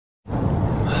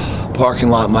Parking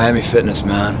lot, Miami Fitness,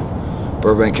 man.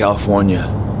 Burbank, California.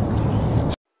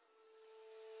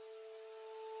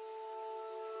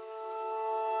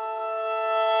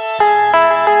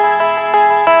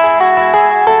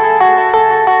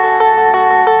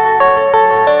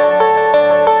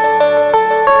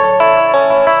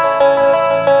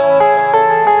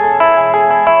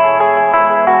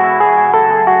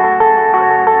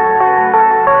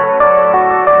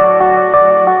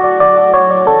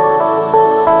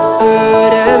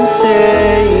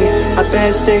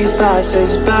 Best days pass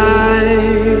us by,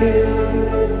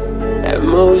 and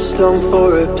most long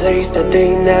for a place that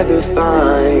they never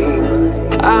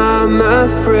find. I'm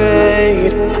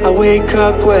afraid I wake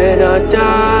up when I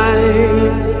die,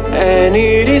 and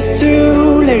it is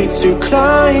too late to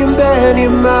climb any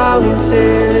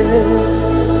mountain.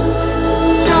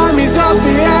 Time is of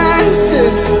the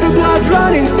essence, the blood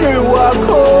running through our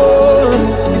core.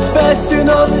 It's best to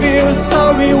not feel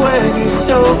sorry when it's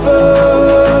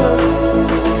over.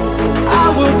 I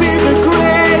will be the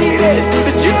greatest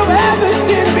that you've ever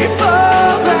seen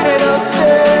before, and I'll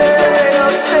stay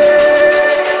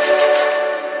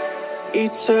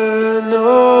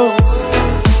eternal.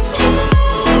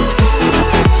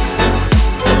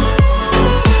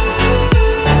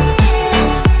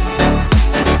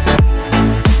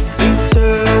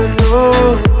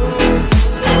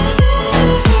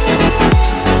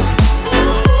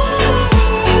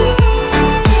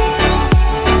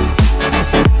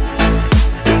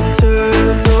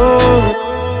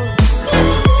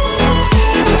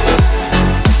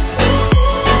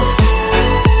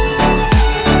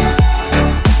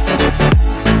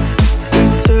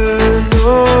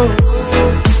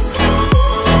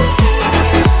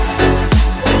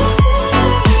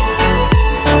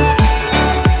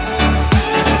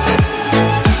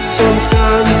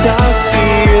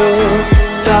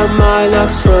 My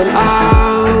luck's run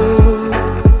out.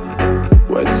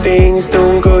 When things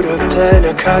don't go to plan,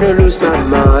 I kinda lose my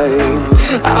mind.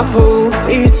 I hope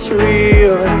it's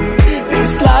real,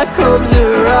 this life comes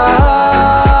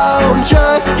around.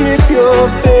 Just keep your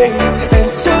faith and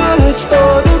search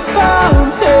for the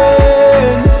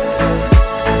fountain.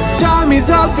 Time is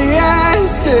of the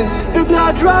essence, the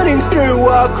blood running through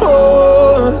our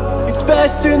core. It's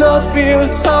best to not feel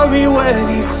sorry when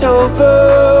it's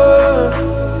over.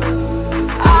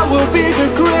 I will be the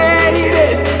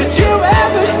greatest that you've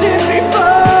ever seen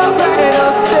before, and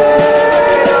I'll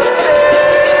stay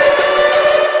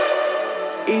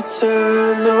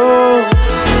eternal.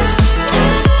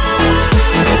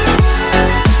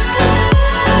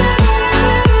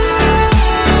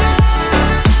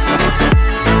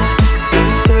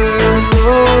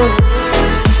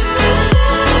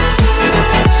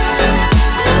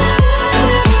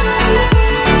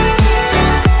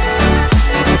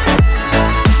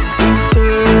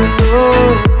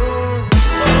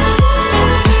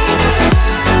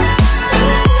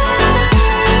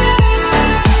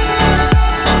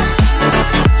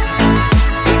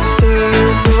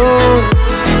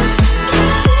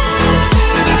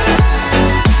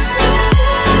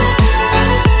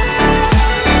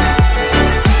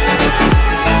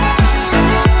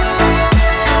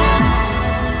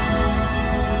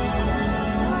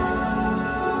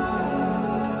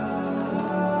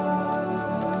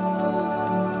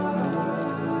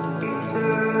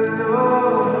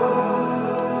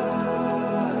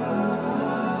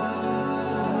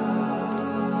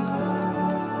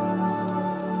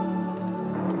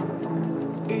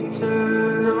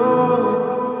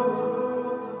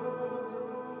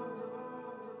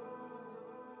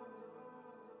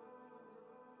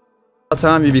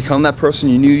 Time you become that person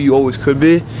you knew you always could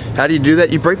be. How do you do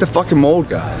that? You break the fucking mold,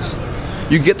 guys.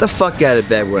 You get the fuck out of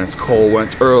bed when it's cold, when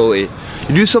it's early.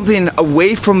 You do something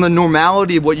away from the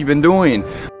normality of what you've been doing.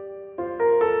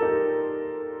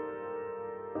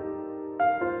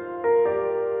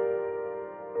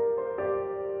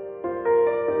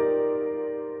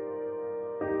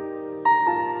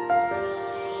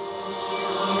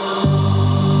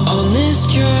 On this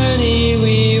journey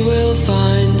we will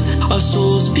find our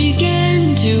souls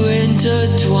begin to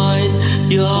intertwine.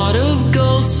 Your heart of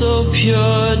gold, so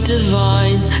pure,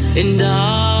 divine. And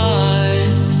I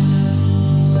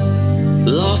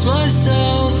lost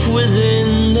myself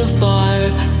within the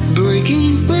fire,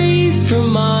 breaking free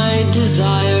from my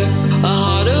desire. A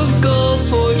heart of gold,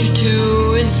 forged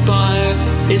to inspire.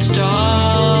 It's starfire.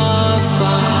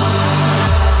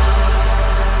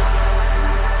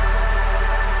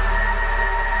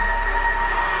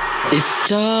 It's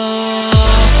starfire.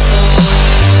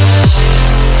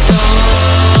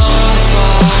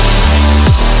 Starfire.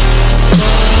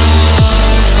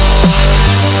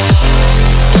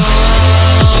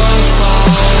 Starfire.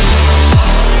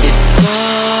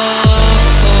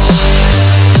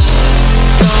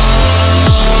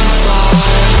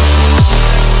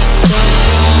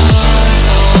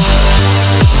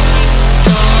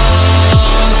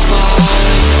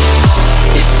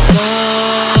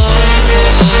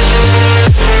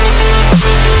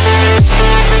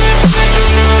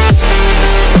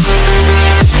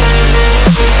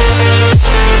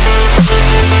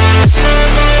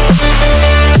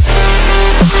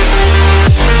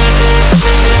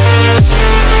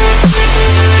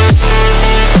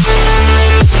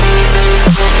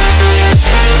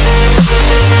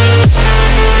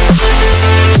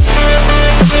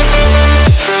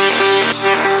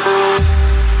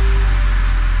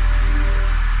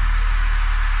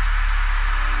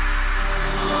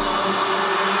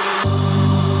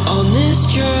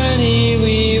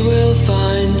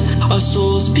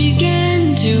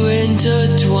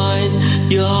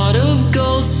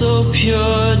 so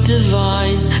pure,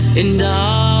 divine. And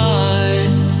I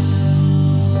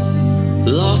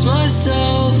lost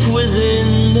myself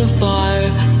within the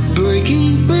fire,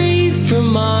 breaking free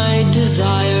from my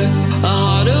desire. A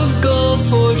heart of gold,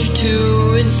 forged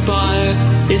to inspire.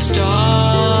 It's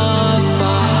starfire.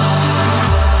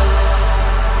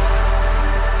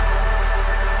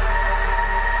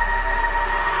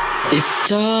 It's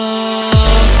starfire.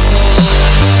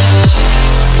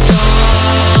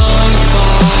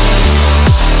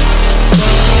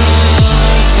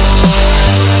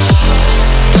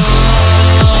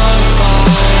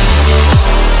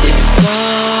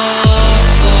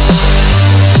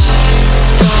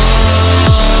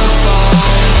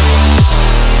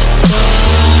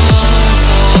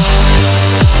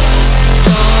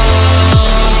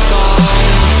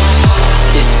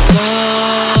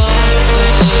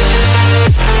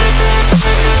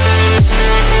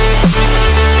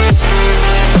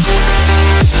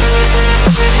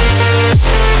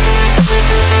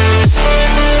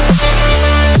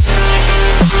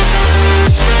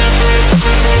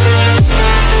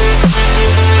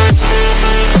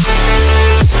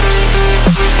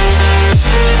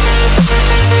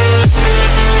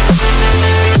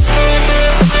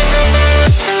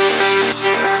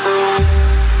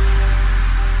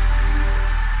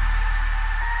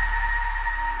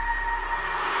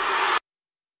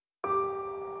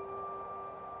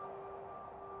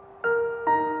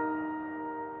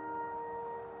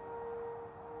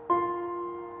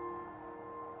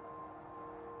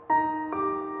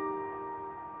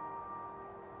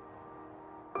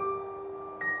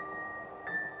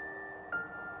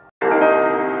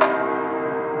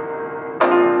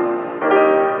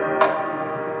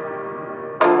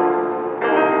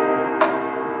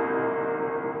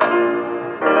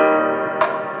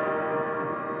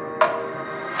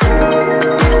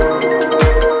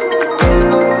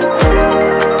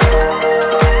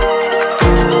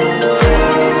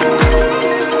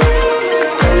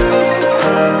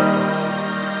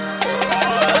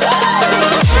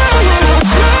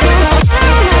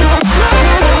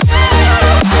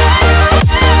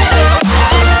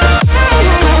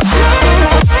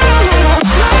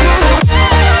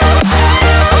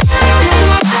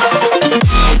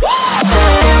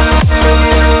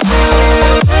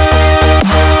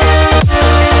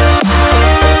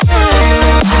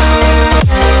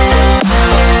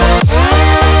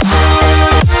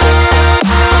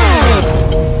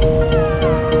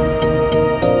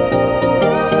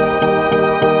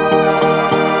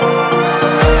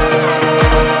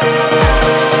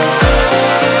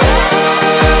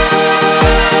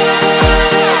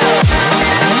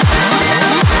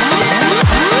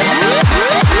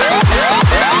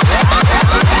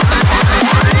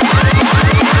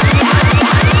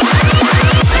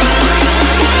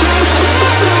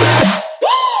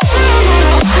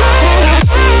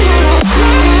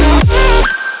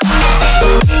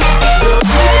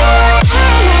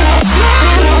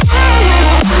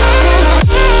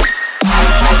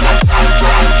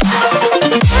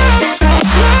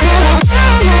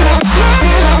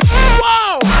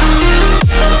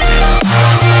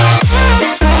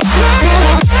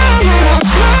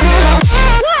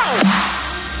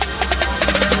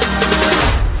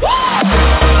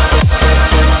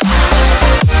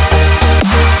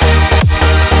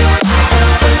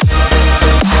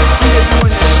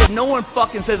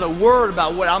 Fucking says a word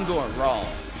about what I'm doing wrong.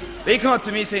 They come up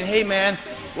to me saying, hey man,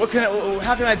 how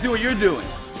can I do what you're doing?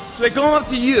 So they go up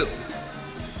to you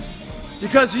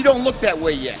because you don't look that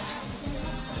way yet.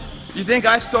 You think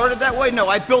I started that way? No,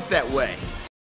 I built that way.